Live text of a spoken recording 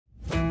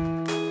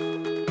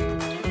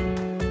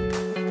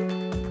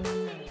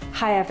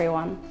Hi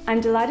everyone, I'm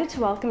delighted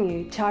to welcome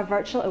you to our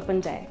virtual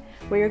open day,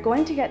 where you're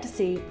going to get to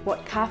see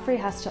what CAFRE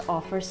has to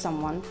offer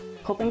someone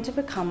hoping to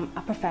become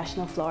a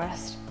professional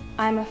florist.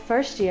 I'm a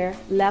first year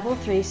Level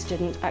 3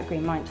 student at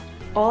Greenmount.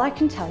 All I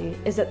can tell you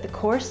is that the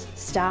course,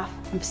 staff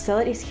and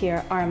facilities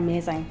here are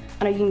amazing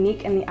and are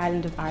unique in the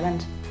island of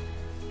Ireland.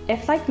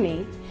 If, like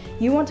me,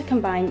 you want to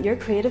combine your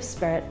creative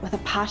spirit with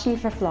a passion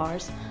for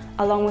flowers,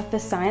 along with the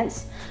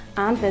science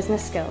and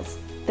business skills,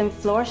 then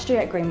Floristry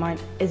at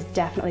Greenmount is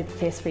definitely the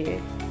place for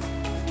you.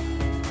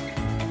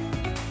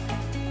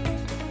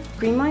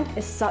 Greenmount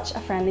is such a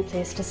friendly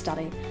place to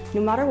study, no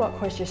matter what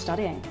course you're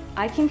studying.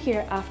 I came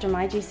here after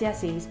my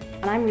GCSEs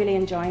and I'm really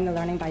enjoying the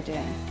learning by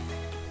doing.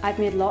 I've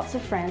made lots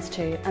of friends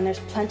too, and there's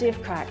plenty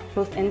of crack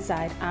both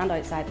inside and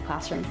outside the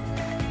classroom.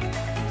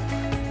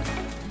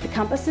 The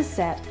campus is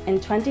set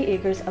in 20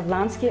 acres of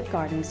landscape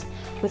gardens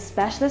with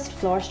specialist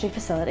floristry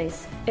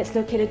facilities. It's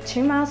located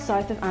 2 miles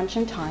south of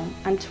Antrim town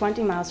and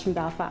 20 miles from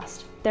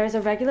Belfast. There is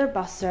a regular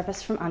bus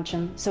service from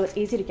Antrim, so it's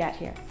easy to get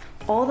here.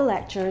 All the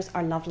lecturers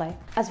are lovely.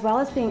 As well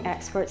as being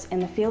experts in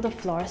the field of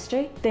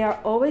floristry, they are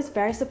always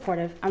very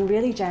supportive and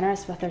really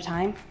generous with their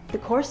time. The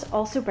course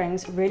also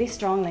brings really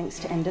strong links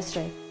to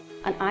industry.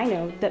 And I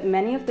know that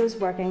many of those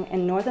working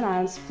in Northern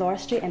Ireland's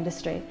floristry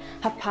industry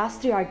have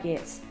passed through our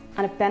gates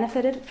and have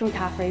benefited from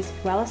CAFRE's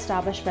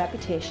well-established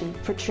reputation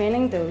for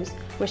training those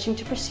wishing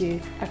to pursue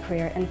a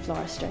career in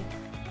floristry.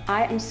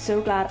 I am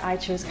so glad I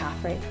chose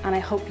CAFRE, and I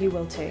hope you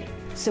will too.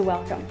 So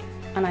welcome,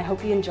 and I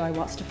hope you enjoy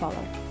what's to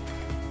follow.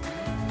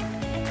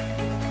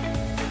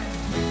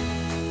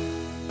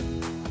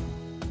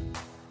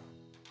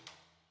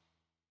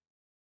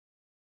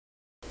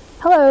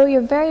 Hello,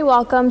 you're very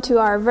welcome to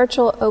our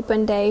virtual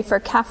open day for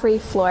CAFRE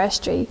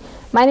Floristry.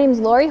 My name is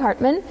Laurie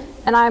Hartman,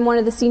 and I'm one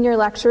of the senior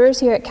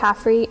lecturers here at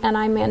CAFRE, and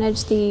I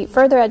manage the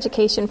Further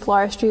Education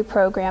Floristry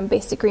program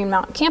based at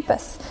Greenmount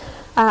campus.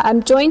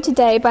 I'm joined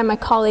today by my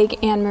colleague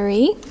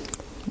Anne-Marie.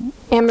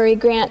 Anne-Marie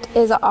Grant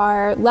is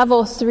our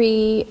Level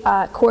 3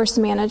 course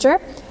manager,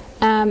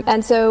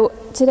 and so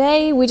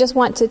today we just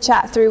want to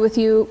chat through with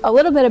you a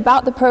little bit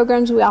about the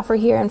programs we offer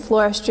here in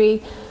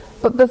floristry.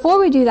 But before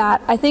we do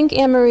that, I think,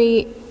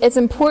 Anne-Marie, it's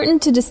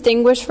important to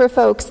distinguish for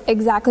folks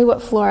exactly what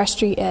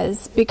floristry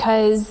is,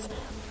 because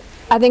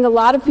I think a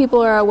lot of people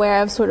are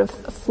aware of sort of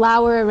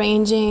flower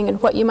arranging and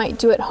what you might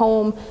do at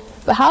home,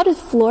 but how does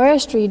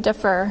floristry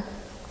differ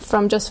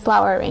from just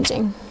flower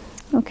arranging?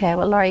 Okay,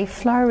 well, Laurie,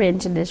 flower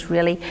arranging is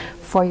really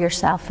for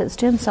yourself. It's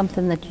doing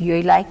something that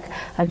you like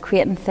and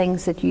creating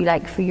things that you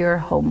like for your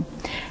home.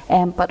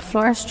 But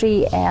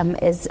floristry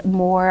is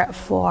more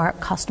for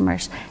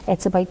customers.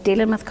 It's about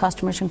dealing with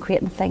customers and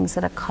creating things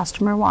that a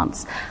customer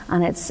wants.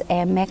 And it's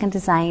making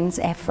designs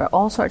for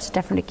all sorts of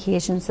different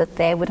occasions that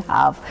they would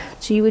have.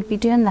 So you would be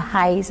doing the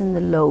highs and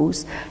the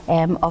lows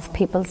of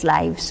people's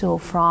lives. So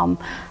from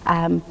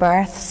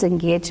births,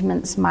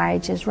 engagements,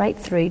 marriages, right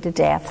through to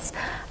deaths.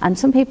 And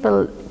some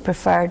people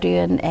prefer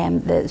doing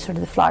the sort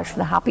of the flowers for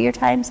the happier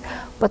times,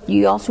 but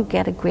you also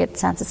get a great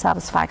sense of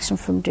satisfaction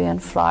from doing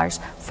flowers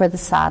for the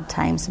sad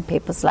times in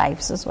people's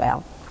lives as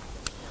well.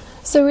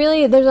 So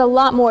really there's a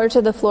lot more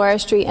to the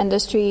floristry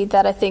industry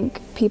that I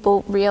think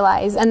people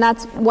realize, and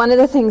that's one of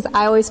the things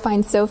I always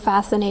find so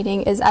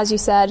fascinating is, as you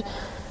said,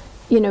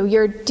 you know,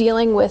 you're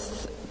dealing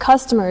with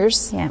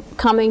customers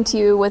coming to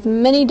you with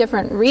many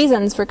different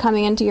reasons for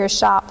coming into your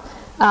shop,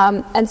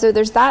 and so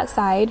there's that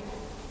side.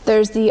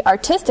 There's the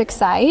artistic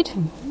side,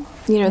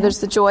 you know,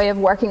 there's the joy of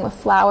working with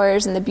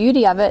flowers and the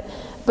beauty of it,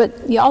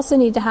 but you also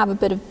need to have a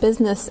bit of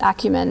business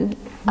acumen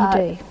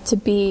to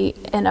be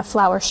in a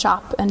flower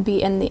shop and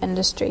be in the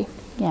industry.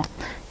 Yeah,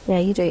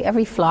 you do.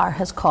 Every flower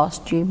has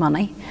cost you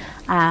money,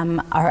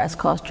 or has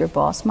cost your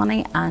boss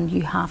money, and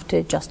you have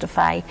to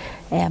justify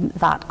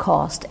that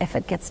cost if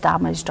it gets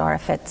damaged or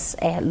if it's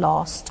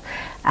lost.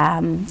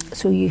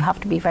 So you have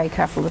to be very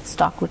careful with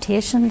stock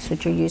rotations,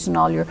 that you're using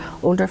all your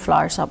older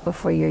flowers up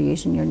before you're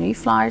using your new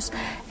flowers.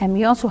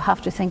 You also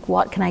have to think,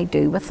 what can I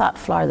do with that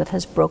flower that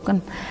has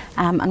broken?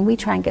 And we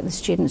try and get the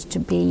students to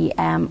be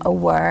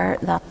aware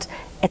that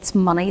it's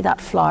money.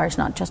 That flower is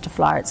not just a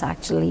flower, it's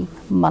actually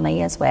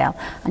money as well,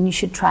 and you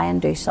should try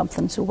and do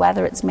something. So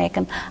whether it's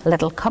making a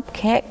little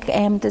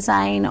cupcake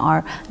design or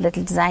a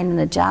little design in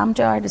a jam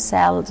jar to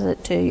sell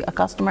to a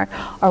customer,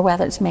 or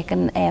whether it's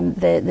making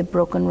the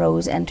broken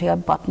rose into a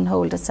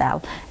buttonhole to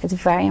sell, it's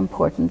very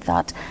important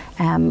that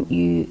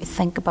you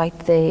think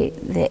about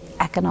the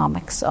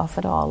economics of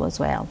it all as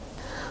well.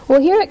 Well,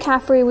 here at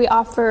CAFRE we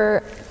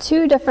offer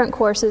 2 different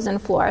courses in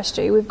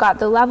floristry. We've got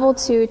the Level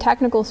 2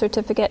 Technical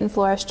Certificate in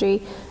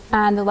Floristry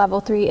and the Level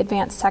 3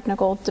 Advanced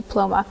Technical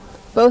Diploma.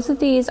 Both of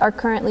these are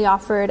currently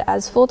offered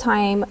as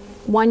full-time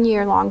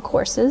 1-year-long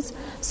courses.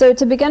 So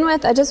to begin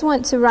with, I just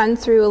want to run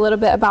through a little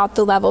bit about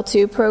the Level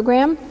 2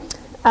 program.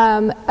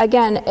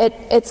 Again,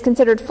 it's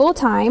considered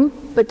full-time,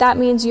 but that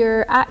means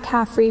you're at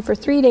CAFRE for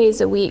 3 days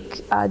a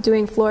week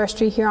doing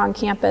floristry here on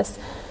campus.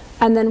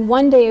 And then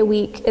 1 day a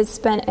week is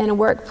spent in a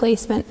work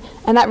placement,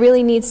 and that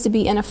really needs to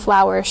be in a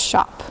flower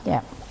shop.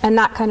 Yeah. And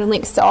that kind of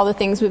links to all the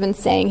things we've been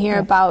saying here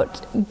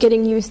about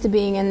getting used to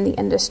being in the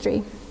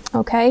industry.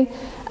 Okay?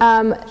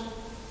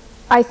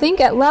 I think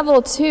at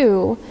level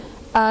 2,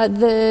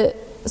 the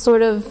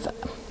sort of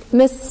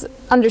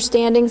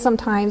misunderstanding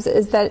sometimes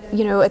is that,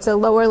 you know, it's a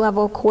lower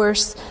level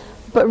course,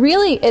 but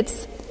really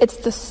it's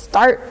the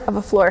start of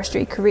a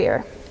floristry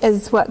career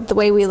is the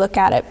way we look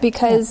at it,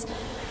 because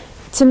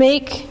to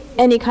make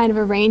any kind of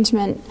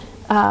arrangement,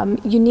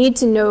 you need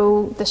to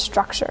know the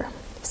structure.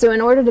 So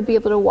in order to be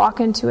able to walk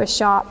into a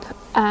shop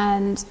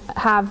and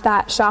have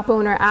that shop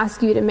owner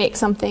ask you to make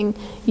something,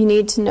 you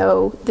need to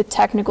know the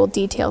technical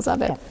details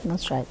of it. Yeah,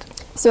 that's right.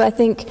 So I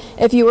think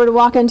if you were to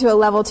walk into a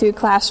level 2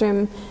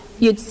 classroom,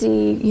 you'd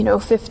see, you know,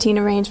 15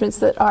 arrangements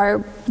that are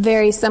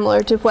very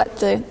similar to what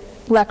the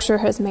lecturer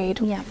has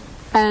made. Yeah.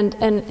 And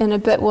in a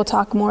bit we'll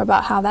talk more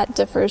about how that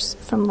differs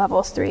from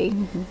level 3.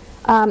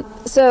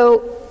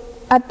 So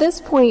at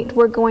this point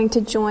we're going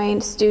to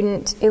join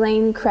student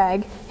Elaine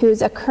Craig,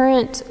 who's a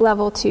current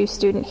level 2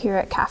 student here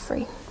at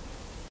Caffrey.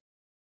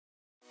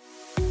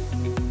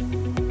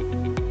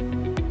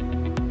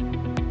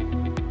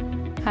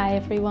 Hi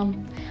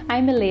everyone,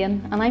 I'm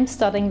Elaine and I'm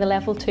studying the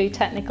Level 2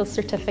 Technical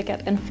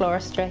Certificate in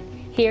Floristry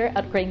here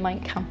at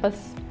Greenmount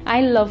campus.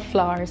 I love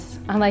flowers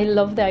and I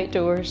love the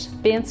outdoors,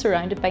 being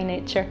surrounded by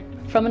nature.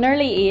 From an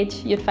early age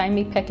you'd find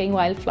me picking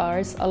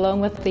wildflowers along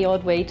with the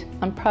odd weed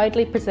and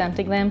proudly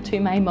presenting them to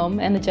my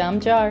mum in a jam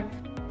jar.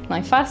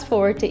 Now fast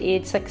forward to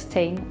age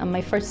 16 and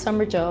my first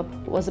summer job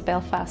was a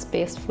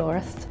Belfast-based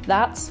florist.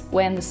 That's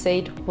when the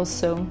seed was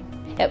sown.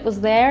 It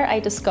was there I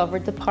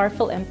discovered the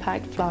powerful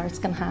impact flowers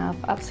can have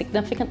at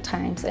significant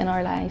times in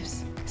our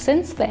lives.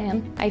 Since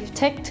then, I've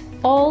ticked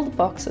all the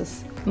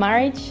boxes: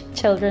 marriage,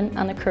 children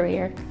and a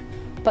career,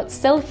 but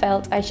still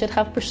felt I should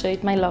have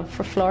pursued my love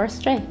for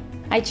floristry.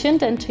 I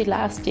tuned into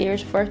last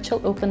year's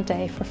virtual open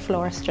day for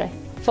floristry,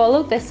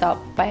 followed this up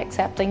by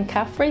accepting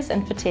Caffrey's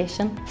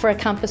invitation for a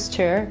campus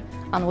tour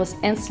and was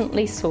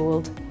instantly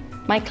sold.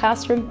 My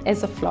classroom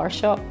is a flower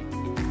shop.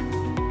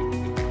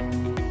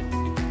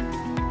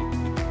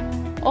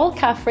 All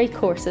Caffrey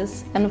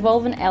courses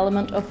involve an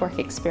element of work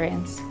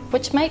experience,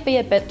 which might be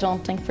a bit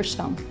daunting for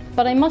some,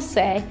 but I must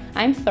say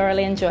I'm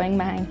thoroughly enjoying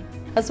mine.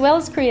 As well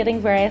as creating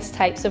various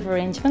types of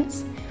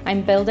arrangements,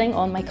 I'm building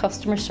on my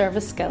customer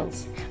service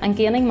skills and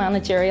gaining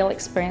managerial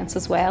experience,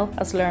 as well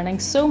as learning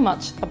so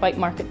much about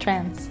market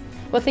trends.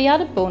 With the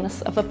added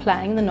bonus of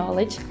applying the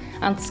knowledge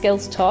and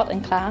skills taught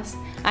in class,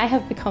 I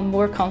have become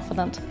more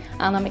confident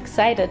and I'm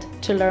excited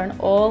to learn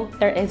all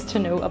there is to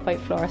know about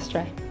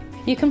floristry.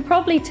 You can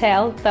probably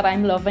tell that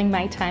I'm loving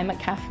my time at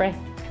Caffrey.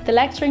 The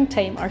lecturing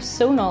team are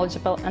so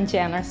knowledgeable and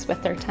generous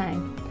with their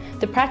time.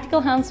 The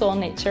practical hands-on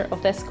nature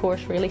of this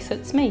course really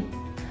suits me.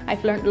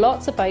 I've learnt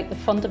lots about the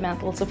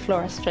fundamentals of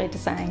floristry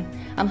design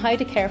and how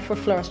to care for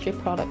floristry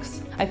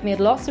products. I've made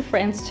lots of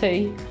friends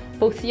too,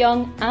 both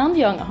young and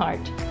young at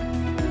heart.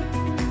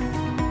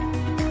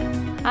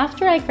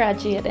 After I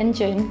graduate in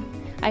June,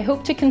 I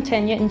hope to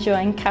continue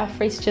enjoying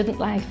Caffrey student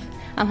life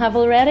and have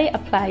already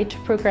applied to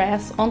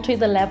progress onto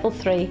the Level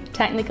 3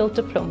 Technical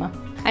Diploma.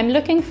 I'm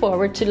looking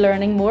forward to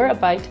learning more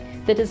about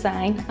the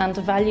design and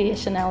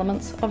evaluation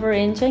elements of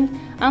arranging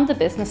and the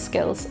business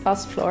skills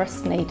us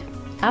florists need.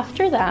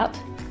 After that,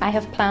 I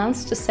have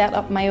plans to set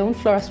up my own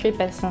floristry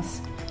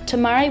business to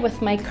marry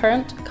with my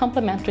current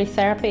complementary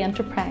therapy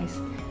enterprise,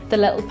 the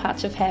Little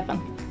Patch of Heaven,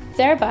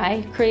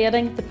 thereby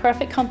creating the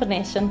perfect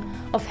combination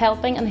of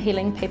helping and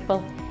healing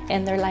people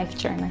in their life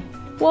journey.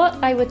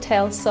 What I would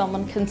tell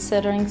someone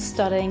considering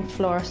studying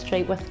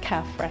floristry with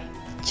Caffrey: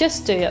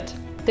 just do it.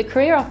 The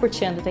career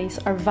opportunities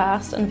are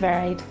vast and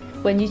varied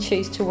when you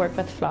choose to work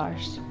with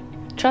flowers.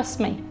 Trust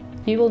me,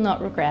 you will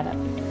not regret it.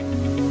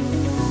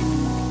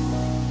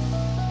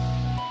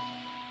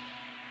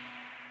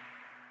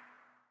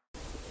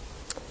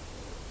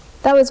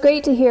 That was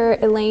great to hear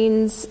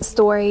Elaine's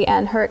story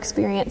and her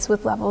experience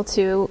with Level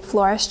 2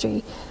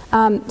 floristry.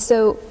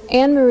 So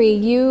Anne-Marie,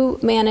 you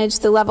manage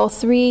the Level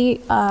 3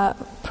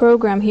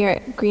 program here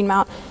at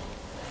Greenmount.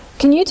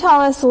 Can you tell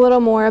us a little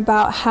more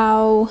about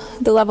how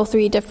the Level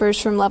 3 differs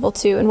from Level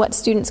 2 and what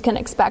students can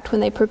expect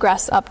when they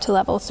progress up to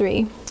Level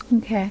 3?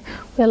 Okay,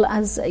 well,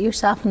 as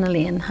yourself and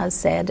Elaine has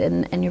said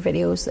in your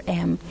videos,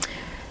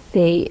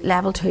 the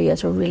Level 2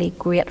 is a really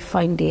great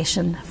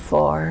foundation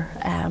for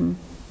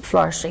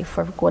floristry,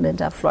 for going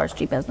into a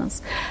floristry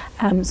business.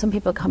 Some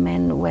people come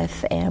in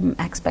with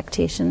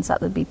expectations that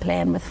they'll be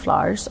playing with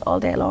flowers all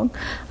day long,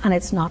 and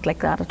it's not like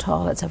that at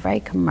all. It's a very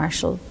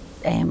commercial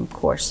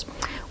course.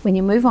 When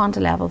you move on to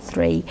Level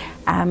 3,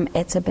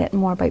 it's a bit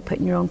more about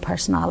putting your own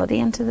personality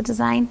into the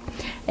design.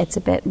 It's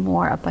a bit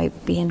more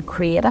about being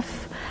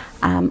creative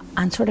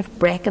and sort of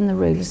breaking the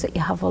rules that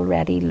you have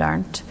already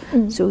learnt.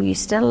 So you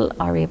still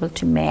are able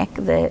to make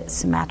the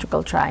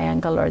symmetrical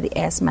triangle or the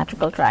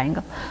asymmetrical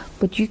triangle,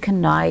 but you can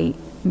now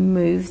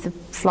move the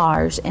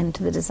flowers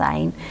into the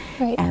design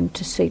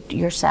to suit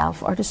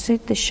yourself or to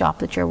suit the shop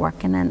that you're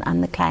working in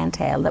and the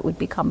clientele that would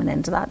be coming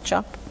into that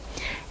shop.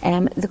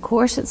 The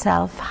course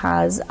itself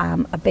has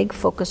a big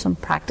focus on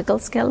practical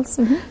skills.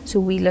 So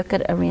we look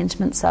at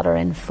arrangements that are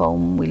in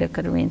foam, we look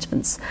at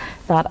arrangements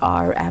that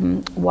are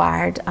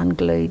wired and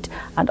glued,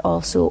 and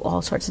also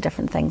all sorts of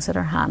different things that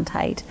are hand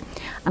tied.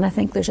 And I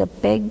think there's a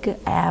big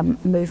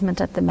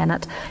movement at the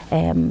minute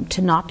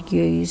to not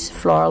use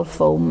floral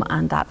foam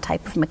and that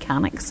type of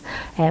mechanics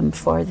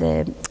for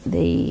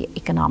the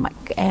economic,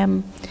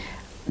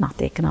 not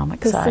the economic,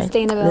 the sorry,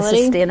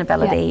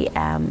 sustainability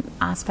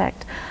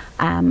aspect.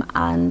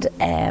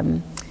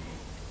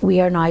 We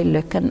are now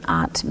looking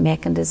at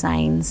making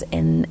designs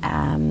in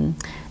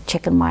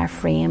chicken wire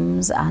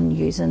frames and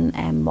using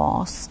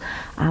moss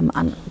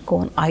and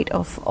going out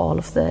of all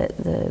of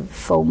the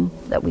foam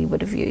that we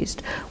would have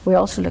used. We're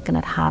also looking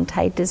at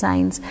hand-tied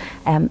designs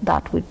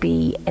that would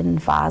be in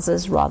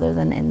vases rather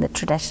than in the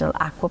traditional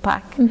aqua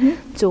pack.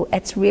 So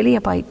it's really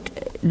about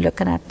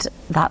looking at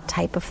that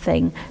type of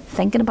thing,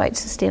 thinking about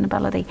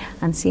sustainability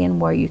and seeing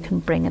where you can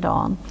bring it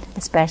on,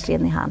 especially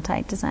in the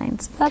hand-tied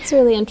designs. That's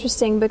really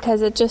interesting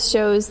because it just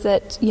shows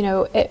that, you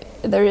know,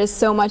 there is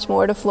so much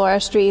more to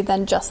floristry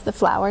than just the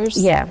flowers.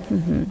 Yeah,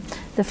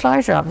 the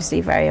flowers are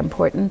obviously very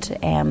important,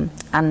 and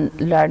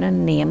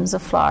learning names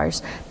of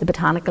flowers, the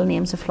botanical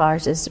names of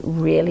flowers, is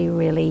really,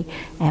 really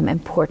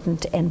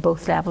important in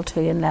both level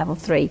 2 and level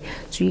 3.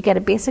 So you get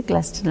a basic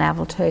list in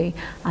level 2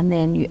 and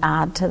then you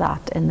add to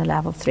that in the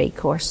level 3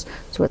 course.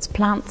 So it's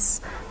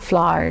plants,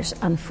 flowers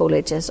and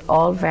foliages,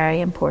 all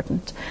very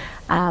important.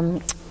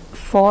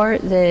 For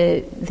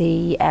the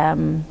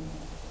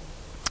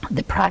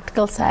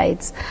practical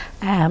sides,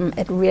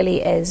 it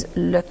really is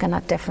looking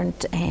at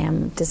different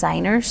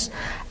designers,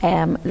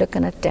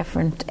 looking at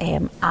different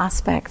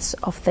aspects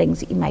of things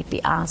that you might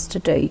be asked to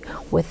do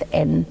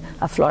within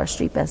a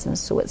floristry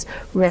business. So it's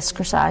wrist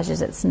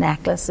corsages, it's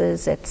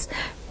necklaces, it's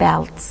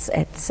belts,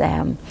 it's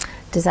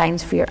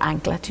designs for your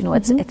anklet. You know,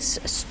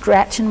 it's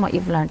stretching what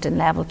you've learnt in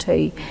level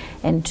 2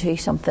 into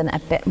something a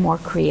bit more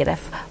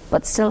creative,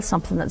 but still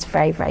something that's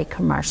very, very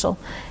commercial.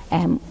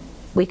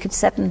 We could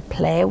sit and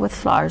play with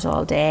flowers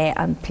all day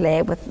and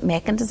play with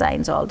making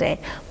designs all day,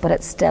 but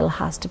it still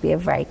has to be a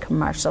very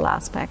commercial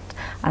aspect,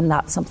 and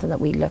that's something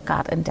that we look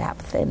at in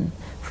depth in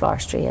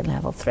floristry in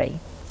level 3.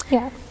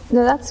 Yeah,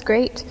 no, that's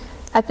great.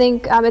 I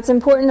think it's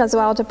important as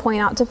well to point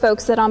out to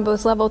folks that on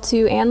both level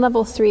 2 and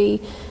level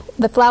 3,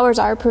 the flowers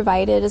are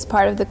provided as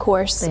part of the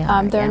course. There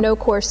are no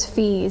course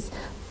fees.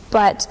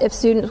 But if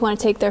students want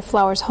to take their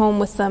flowers home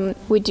with them,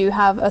 we do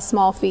have a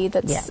small fee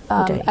that's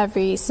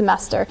every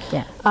semester.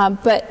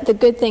 But the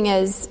good thing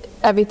is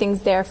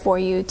everything's there for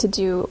you to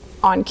do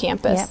on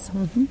campus.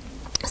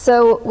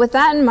 So with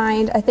that in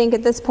mind, I think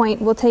at this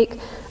point we'll take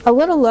a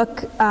little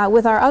look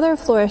with our other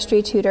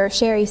floristry tutor,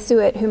 Sherry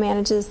Suet, who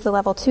manages the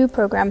level 2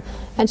 program,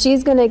 and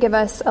she's going to give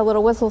us a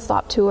little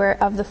whistle-stop tour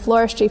of the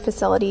floristry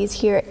facilities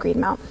here at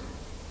Greenmount.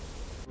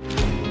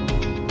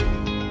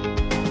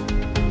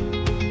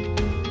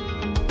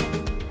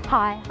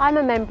 Hi, I'm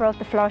a member of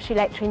the floristry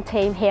lecturing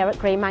team here at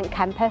Greenmount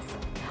campus.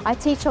 I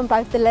teach on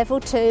both the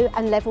level 2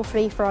 and level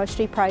 3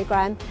 floristry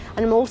programme,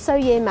 and I'm also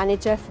year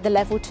manager for the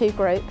level 2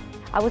 group.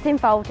 I was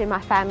involved in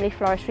my family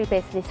floristry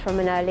business from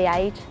an early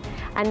age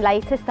and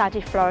later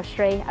studied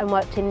floristry and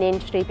worked in the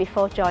industry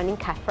before joining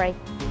Caffrey.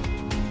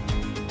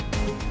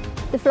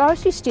 The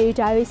floristry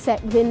studio is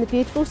set within the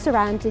beautiful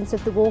surroundings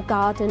of the walled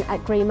garden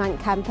at Greenmount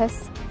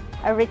campus.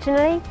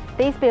 Originally,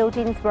 these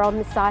buildings were on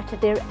the site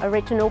of the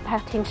original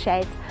potting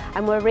sheds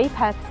and were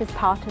repurposed as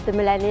part of the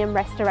Millennium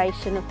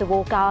restoration of the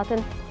walled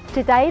garden.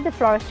 Today, the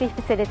floristry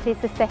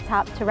facilities are set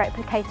up to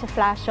replicate a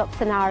flower shop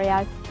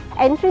scenario.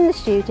 Entering the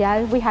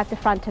studio, we have the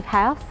front of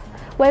house,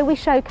 where we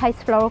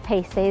showcase floral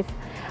pieces,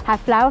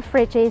 have flower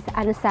fridges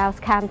and a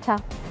sales counter.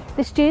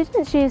 The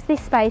students use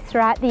this space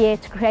throughout the year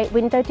to create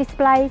window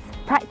displays,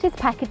 practice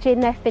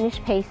packaging their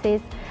finished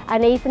pieces,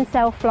 and even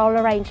sell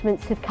floral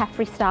arrangements with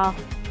Caffrey staff.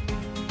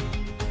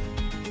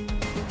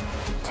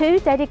 2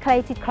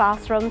 dedicated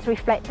classrooms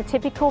reflect the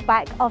typical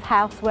back of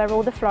house where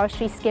all the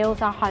floristry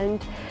skills are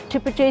honed to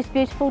produce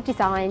beautiful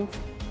designs.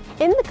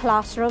 In the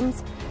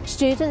classrooms,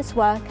 students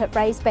work at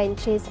raised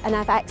benches and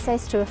have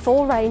access to a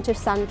full range of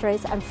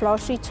sundries and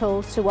floristry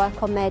tools to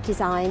work on their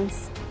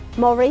designs.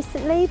 More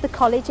recently, the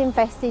college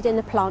invested in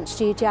a plant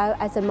studio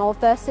as a more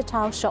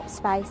versatile shop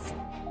space.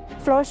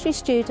 Floristry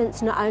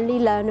students not only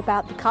learn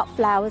about the cut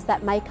flowers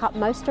that make up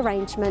most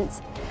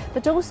arrangements,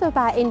 but also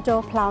about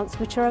indoor plants,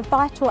 which are a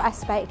vital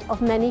aspect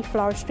of many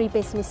floristry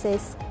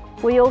businesses.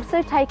 We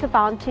also take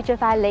advantage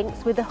of our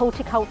links with the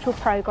horticultural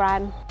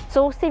programme,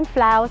 sourcing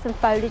flowers and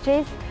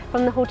foliages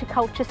from the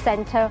Horticulture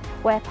Centre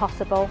where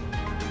possible.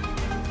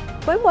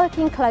 When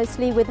working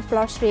closely with the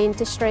floristry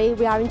industry,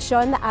 we are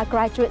ensuring that our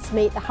graduates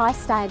meet the high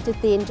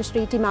standard the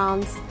industry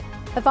demands.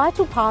 A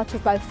vital part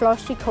of both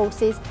floristry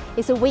courses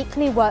is a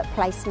weekly work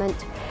placement.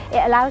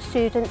 It allows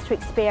students to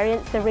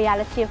experience the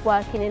reality of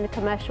working in a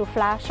commercial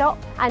flower shop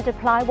and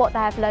apply what they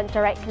have learnt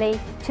directly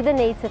to the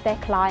needs of their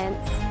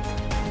clients.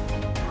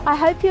 I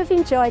hope you have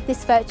enjoyed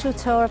this virtual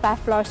tour of our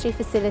floristry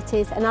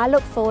facilities, and I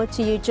look forward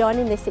to you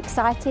joining this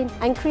exciting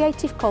and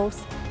creative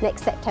course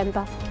next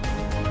September.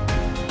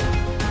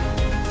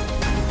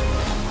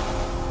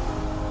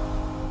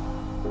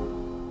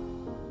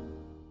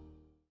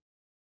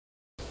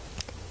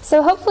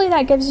 So hopefully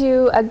that gives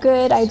you a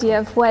good idea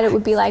of what it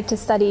would be like to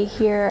study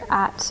here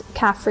at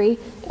Caffrey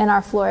in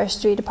our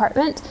floristry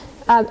department.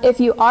 If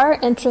you are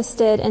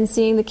interested in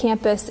seeing the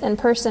campus in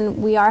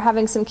person, we are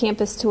having some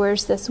campus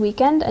tours this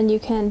weekend, and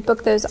you can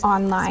book those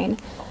online.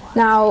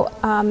 Now,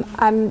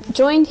 I'm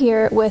joined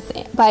here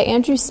by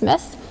Andrew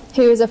Smith,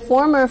 who is a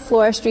former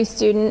floristry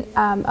student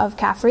of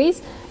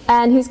Caffrey's,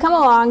 and he's come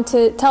along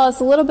to tell us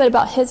a little bit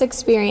about his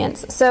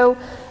experience. So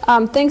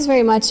thanks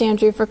very much,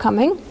 Andrew, for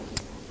coming.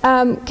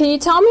 Can you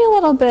tell me a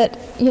little bit,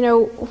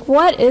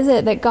 what is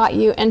it that got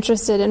you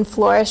interested in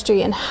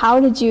floristry, and how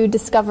did you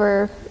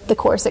discover the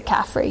course at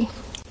Caffrey?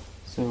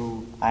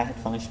 So I had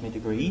finished my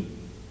degree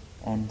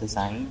in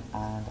design,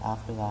 and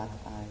after that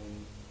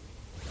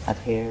I had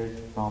heard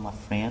from a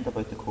friend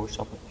about the course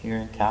up here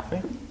in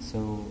Caffrey,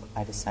 so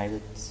I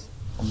decided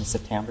in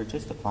September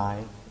just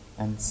apply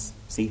and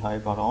see how I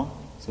got on.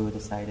 So I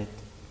decided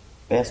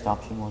best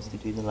option was to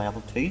do the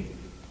level 2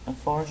 in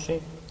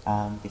floristry,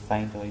 and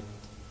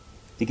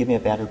they give me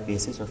a better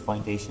basis or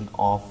foundation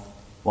of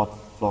what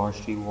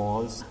floristry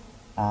was,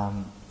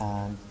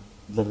 and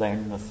the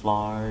learning of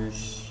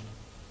flowers,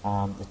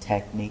 the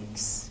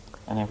techniques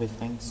and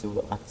everything.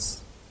 So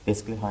that's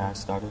basically how I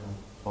started in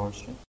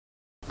floristry.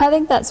 I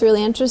think that's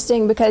really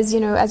interesting because,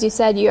 as you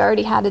said, you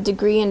already had a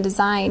degree in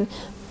design,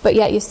 but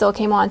yet you still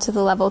came on to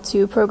the level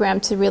 2 program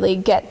to really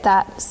get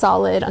that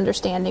solid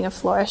understanding of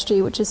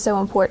floristry, which is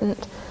so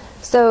important.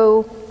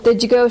 So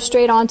did you go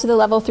straight on to the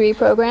level 3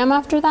 program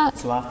after that?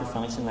 So after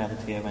finishing level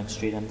 2, I went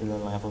straight into the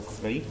level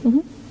 3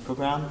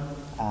 program,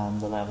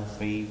 and the level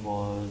 3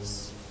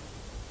 was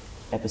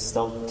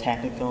still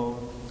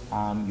technical.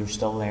 You're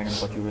still learning,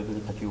 but you were able to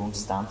put your own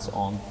stance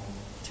on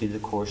to the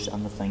course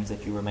and the things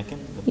that you were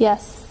making,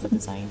 the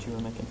designs you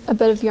were making. A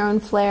bit of your own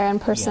flair and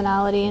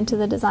personality into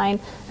the design.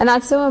 And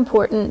that's so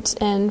important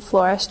in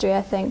floristry,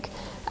 I think.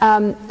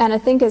 And I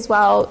think as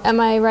well, am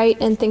I right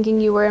in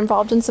thinking you were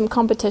involved in some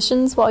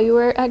competitions while you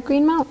were at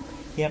Greenmount?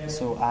 Yep,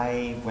 so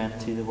I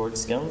went to the World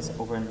Skills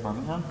over in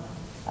Birmingham.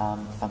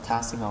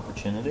 Fantastic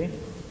opportunity.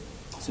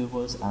 So it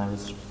was, and it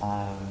was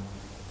a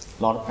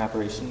lot of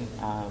preparation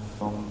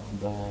from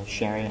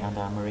Sherry and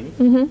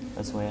Anne-Marie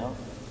as well.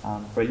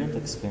 Brilliant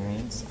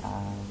experience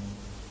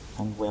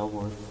and well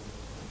worth.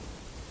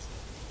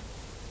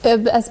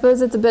 I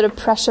suppose it's a bit of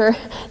pressure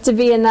to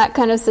be in that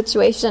kind of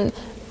situation.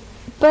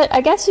 But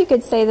I guess you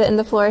could say that in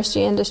the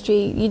floristry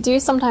industry, you do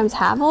sometimes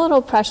have a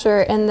little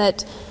pressure in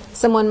that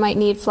someone might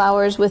need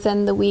flowers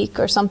within the week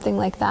or something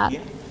like that.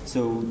 Yeah,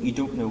 so you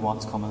don't know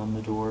what's coming in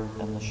the door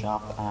in the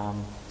shop.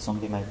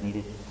 Somebody might need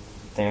it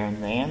there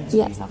and then,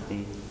 so you have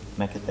to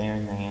make it there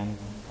and then.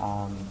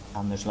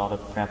 And there's a lot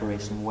of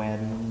preparation,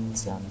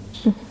 weddings and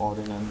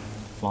ordering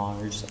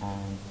flowers,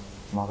 and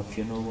a lot of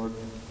funeral work,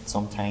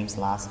 sometimes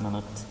last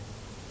minute.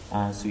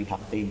 So you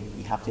have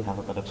to have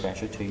a bit of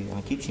pressure too, and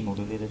it keeps you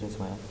motivated as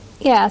well.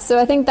 Yeah, so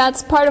I think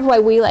that's part of why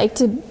we like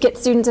to get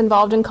students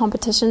involved in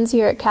competitions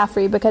here at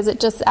Caffrey, because it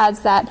just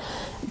adds that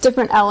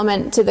different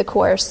element to the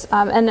course,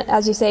 and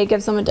as you say, it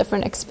gives them a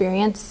different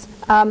experience.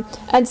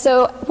 And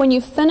so when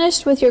you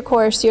finished with your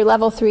course, your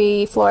level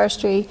 3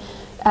 floristry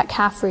at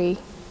Caffrey,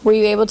 were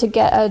you able to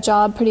get a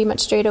job pretty much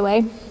straight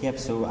away? Yep,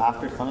 so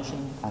after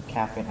finishing at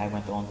Caffrey, I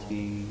went on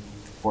to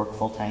work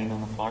full-time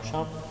in the flower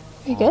shop.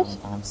 Very good.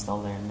 And I'm still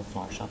there in the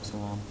flower shop.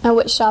 And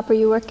which shop are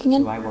you working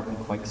in? So I work in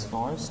Quike's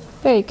Florist.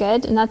 Very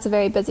good, and that's a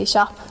very busy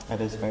shop.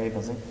 It is very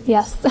busy.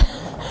 Yes.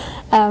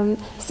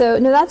 So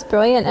that's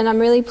brilliant, and I'm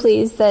really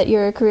pleased that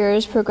your career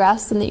has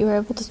progressed and that you were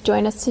able to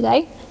join us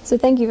today. So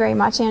thank you very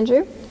much,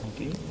 Andrew. Thank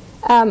you.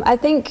 I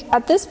think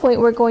at this point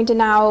we're going to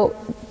now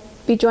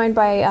be joined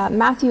by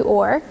Matthew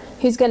Orr,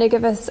 who's going to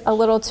give us a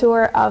little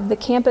tour of the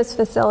campus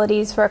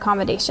facilities for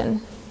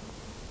accommodation.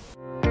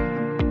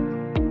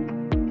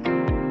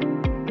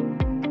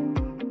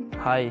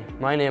 Hi,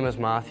 my name is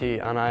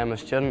Matthew and I am a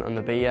student in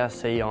the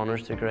BSc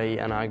Honours degree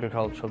in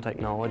Agricultural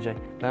Technology.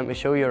 Let me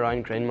show you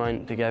around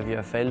Greenmount to give you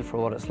a feel for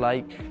what it's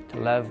like to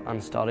live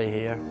and study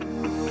here.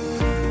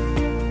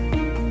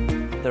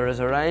 There is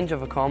a range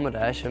of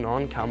accommodation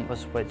on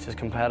campus which is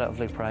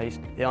competitively priced.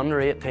 The under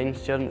 18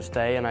 students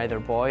stay in either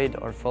Boyd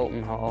or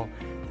Fulton Hall.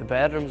 The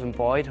bedrooms in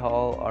Boyd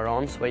Hall are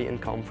ensuite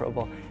and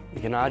comfortable.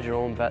 You can add your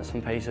own bits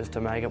and pieces to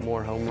make it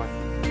more homely.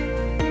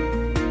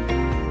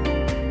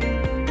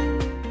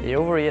 The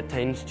over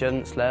 18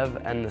 students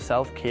live in the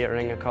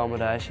self-catering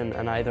accommodation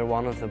in either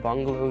one of the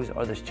bungalows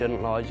or the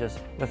student lodges.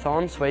 With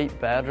ensuite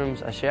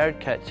bedrooms, a shared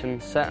kitchen,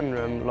 sitting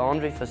room,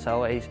 laundry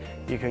facilities,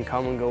 you can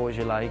come and go as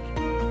you like.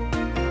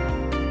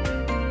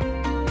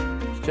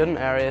 Student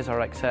areas are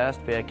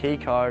accessed via key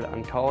card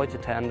and college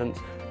attendants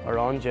are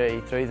on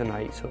duty through the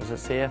night, so it's a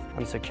safe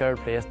and secure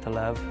place to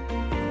live.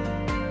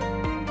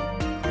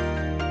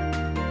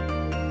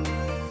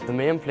 The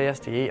main place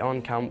to eat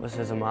on campus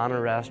is a Manor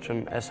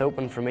restaurant. It's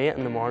open from 8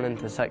 in the morning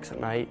to 6 at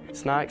night.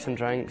 Snacks and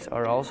drinks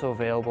are also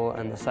available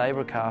in the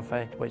Cyber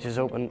Cafe, which is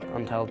open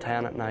until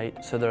 10 at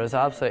night, so there is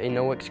absolutely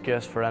no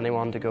excuse for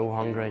anyone to go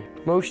hungry.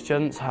 Most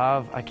students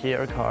have a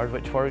cater card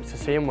which works the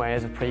same way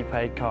as a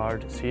prepaid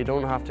card, so you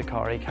don't have to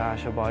carry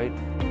cash about.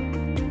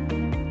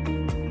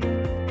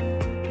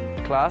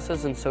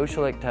 classes and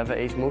social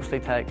activities mostly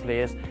take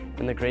place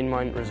in the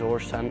Greenmount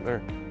Resource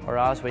Centre, or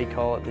as we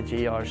call it, the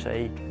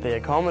GRC. The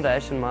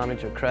accommodation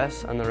manager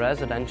Chris and the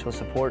residential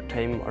support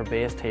team are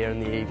based here in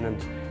the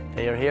evenings.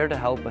 They are here to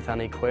help with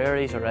any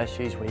queries or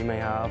issues we may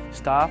have.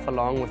 Staff,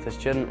 along with the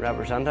Student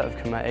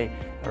Representative Committee,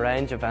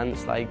 arrange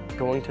events like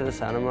going to the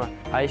cinema,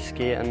 ice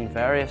skating,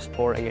 various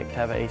sporting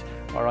activities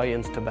or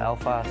outings to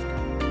Belfast.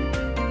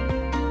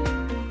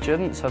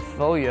 Students have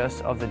full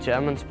use of the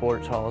gym and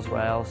sports hall as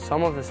well.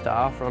 Some of the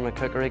staff run a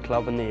cookery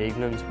club in the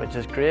evenings, which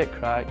is great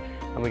crack,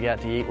 and we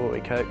get to eat what we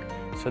cook,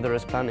 so there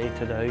is plenty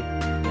to do.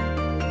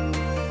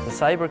 The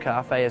Cyber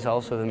Cafe is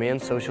also the main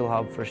social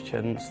hub for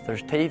students.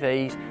 There's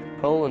TVs,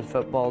 pool and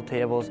football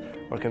tables,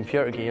 or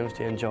computer games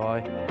to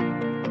enjoy.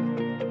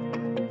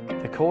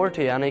 The core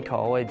to any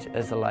college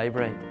is the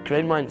library.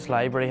 Greenmount's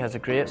library has a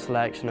great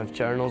selection of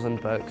journals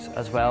and books,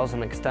 as well as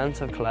an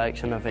extensive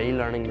collection of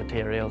e-learning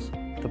materials.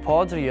 The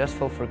pods are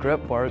useful for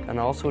group work and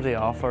also to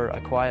offer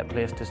a quiet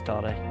place to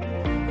study.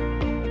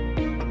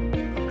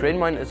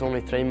 Greenmount is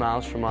only 3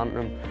 miles from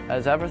Antrim. It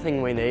has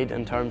everything we need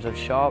in terms of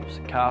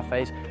shops,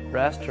 cafes,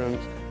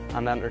 restaurants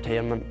and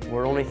entertainment.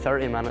 We're only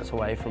 30 minutes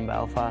away from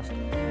Belfast.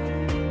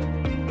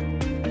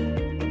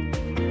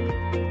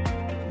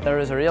 There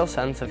is a real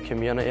sense of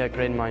community at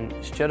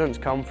Greenmount. Students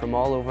come from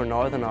all over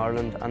Northern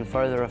Ireland and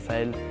further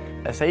afield.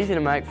 It's easy to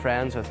make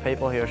friends with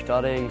people who are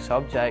studying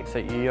subjects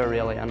that you are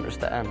really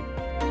interested in.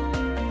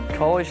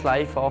 College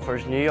life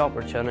offers new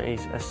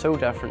opportunities. It's so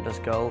different to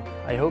school.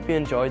 I hope you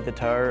enjoyed the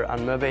tour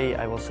and maybe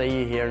I will see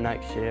you here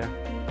next year.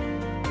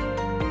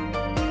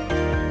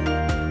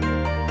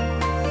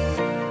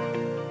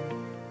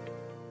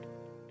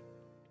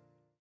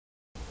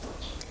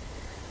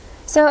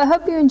 So I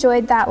hope you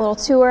enjoyed that little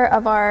tour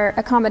of our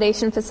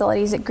accommodation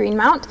facilities at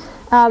Greenmount.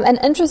 And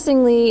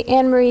interestingly,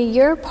 Anne-Marie,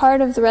 you're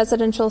part of the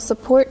residential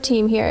support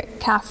team here at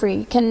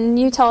CAFRE. Can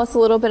you tell us a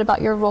little bit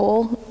about your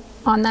role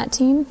on that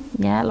team?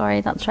 Yeah,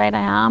 Laurie, that's right,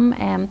 I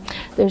am.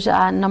 There's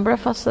a number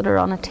of us that are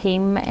on a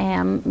team,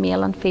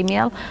 male and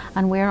female,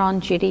 and we're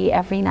on duty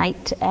every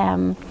night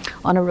on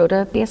a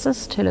rota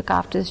basis to look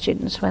after the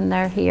students when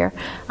they're here,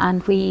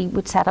 and we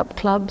would set up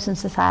clubs and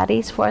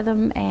societies for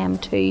them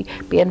to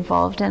be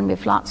involved in. We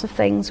have lots of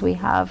things. We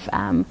have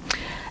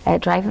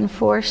driving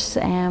force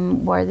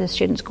where the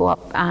students go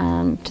up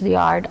to the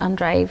yard and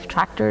drive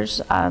tractors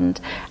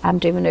and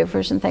do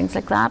manoeuvres and things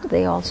like that.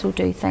 They also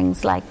do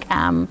things like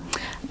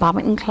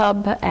badminton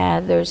club.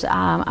 There's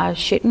a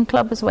shooting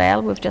club as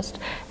well. We've just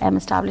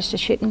established a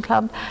shooting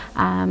club,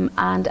 and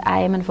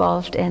I am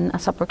involved in a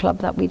supper club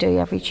that we do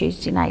every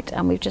Tuesday night,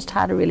 and we've just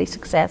had a really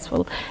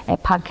successful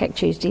Pancake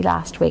Tuesday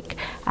last week.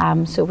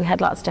 So we had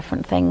lots of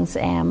different things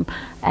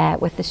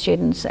with the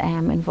students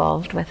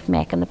involved with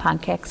making the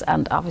pancakes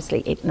and obviously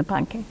eating the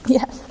pancakes.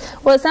 Yes.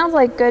 Well, it sounds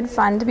like good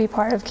fun to be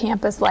part of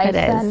campus life. It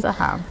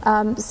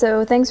is.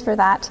 So thanks for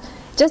that.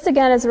 Just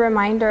again as a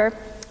reminder,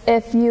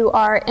 if you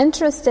are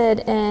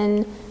interested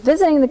in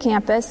visiting the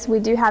campus, we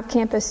do have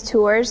campus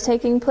tours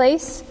taking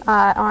place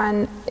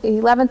on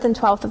 11th and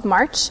 12th of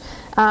March.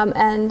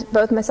 And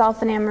both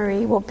myself and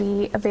Anne-Marie will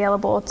be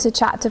available to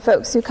chat to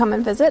folks who come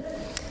and visit.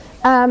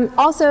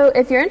 Also,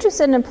 if you're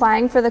interested in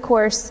applying for the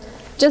course,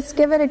 just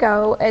give it a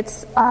go.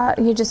 It's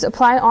you just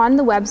apply on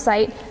the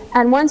website,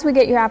 and once we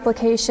get your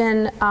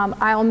application,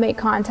 I'll make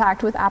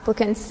contact with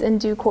applicants in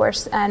due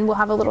course, and we'll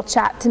have a little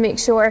chat to make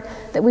sure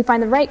that we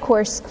find the right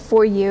course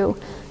for you.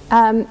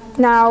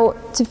 Now,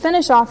 to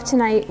finish off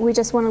tonight, we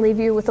just want to leave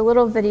you with a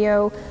little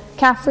video,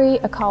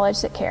 CAFRE, a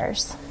college that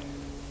cares.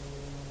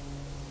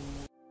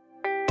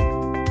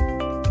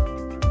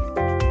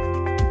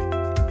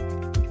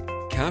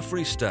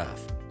 CAFRE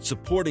staff,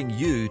 supporting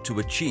you to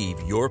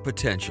achieve your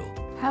potential.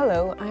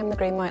 Hello, I'm the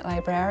Greenmount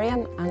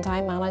librarian and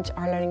I manage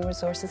our learning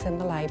resources in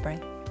the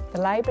library.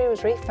 The library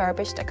was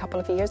refurbished a couple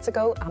of years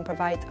ago and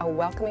provides a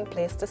welcoming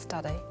place to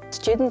study.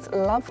 Students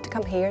love to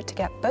come here to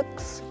get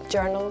books,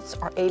 journals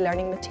or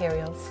e-learning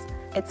materials.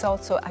 It's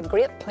also a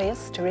great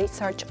place to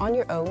research on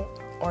your own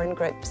or in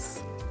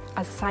groups.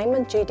 As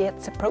assignment due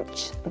dates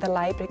approach, the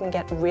library can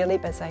get really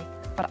busy,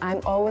 but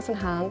I'm always in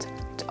hand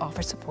to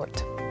offer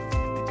support.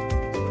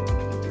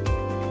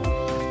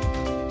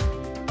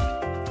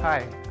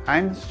 Hi,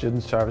 I'm the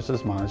Student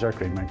Services Manager at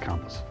Greenmount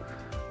Campus.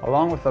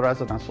 Along with the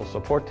residential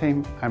support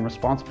team, I'm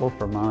responsible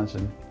for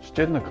managing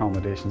student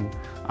accommodation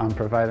and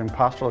providing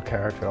pastoral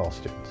care to all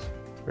students.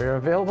 We are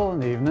available in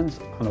the evenings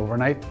and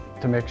overnight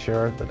to make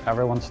sure that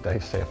everyone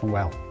stays safe and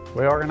well.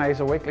 We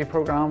organise a weekly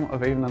programme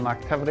of evening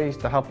activities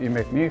to help you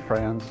make new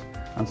friends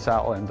and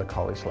settle into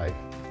college life.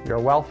 Your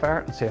welfare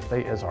and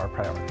safety is our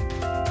priority.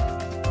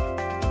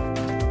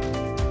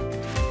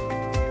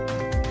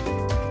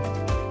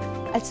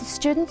 As a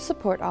student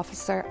support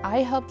officer, I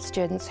help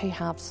students who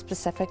have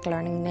specific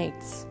learning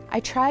needs. I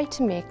try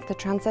to make the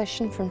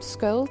transition from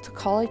school to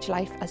college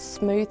life as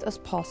smooth as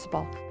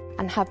possible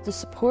and have the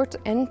support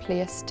in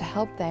place to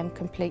help them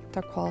complete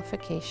their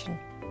qualification.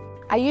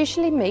 I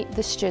usually meet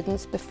the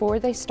students before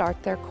they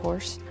start their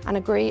course and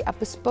agree a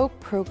bespoke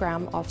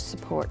programme of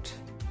support.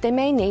 They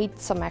may need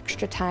some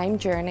extra time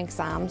during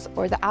exams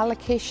or the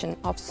allocation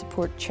of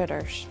support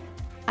tutors.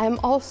 I am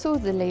also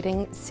the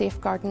leading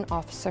safeguarding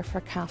officer for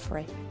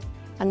CAFRE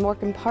and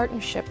work in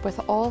partnership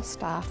with all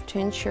staff to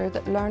ensure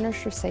that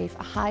learners receive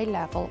a high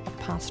level of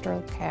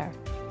pastoral care.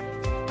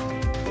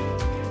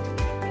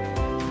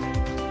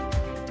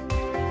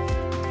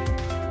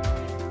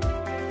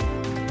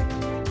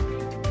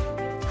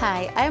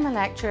 Hi, I'm a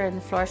lecturer in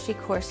the Floristry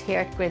course here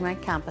at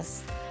Greenmount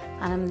campus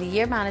and I'm the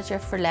year manager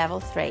for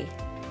level 3.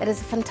 It is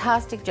a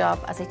fantastic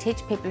job as I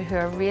teach people who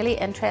are really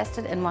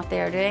interested in what they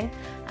are doing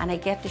and I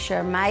get to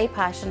share my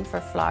passion for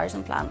flowers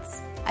and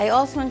plants. I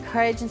also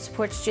encourage and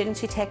support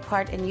students who take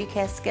part in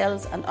UK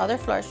Skills and other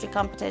floristry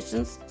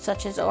competitions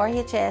such as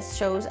RHS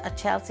shows at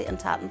Chelsea and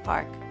Tatton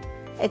Park.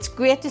 It's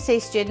great to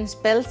see students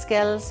build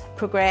skills,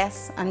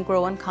 progress and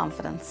grow in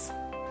confidence.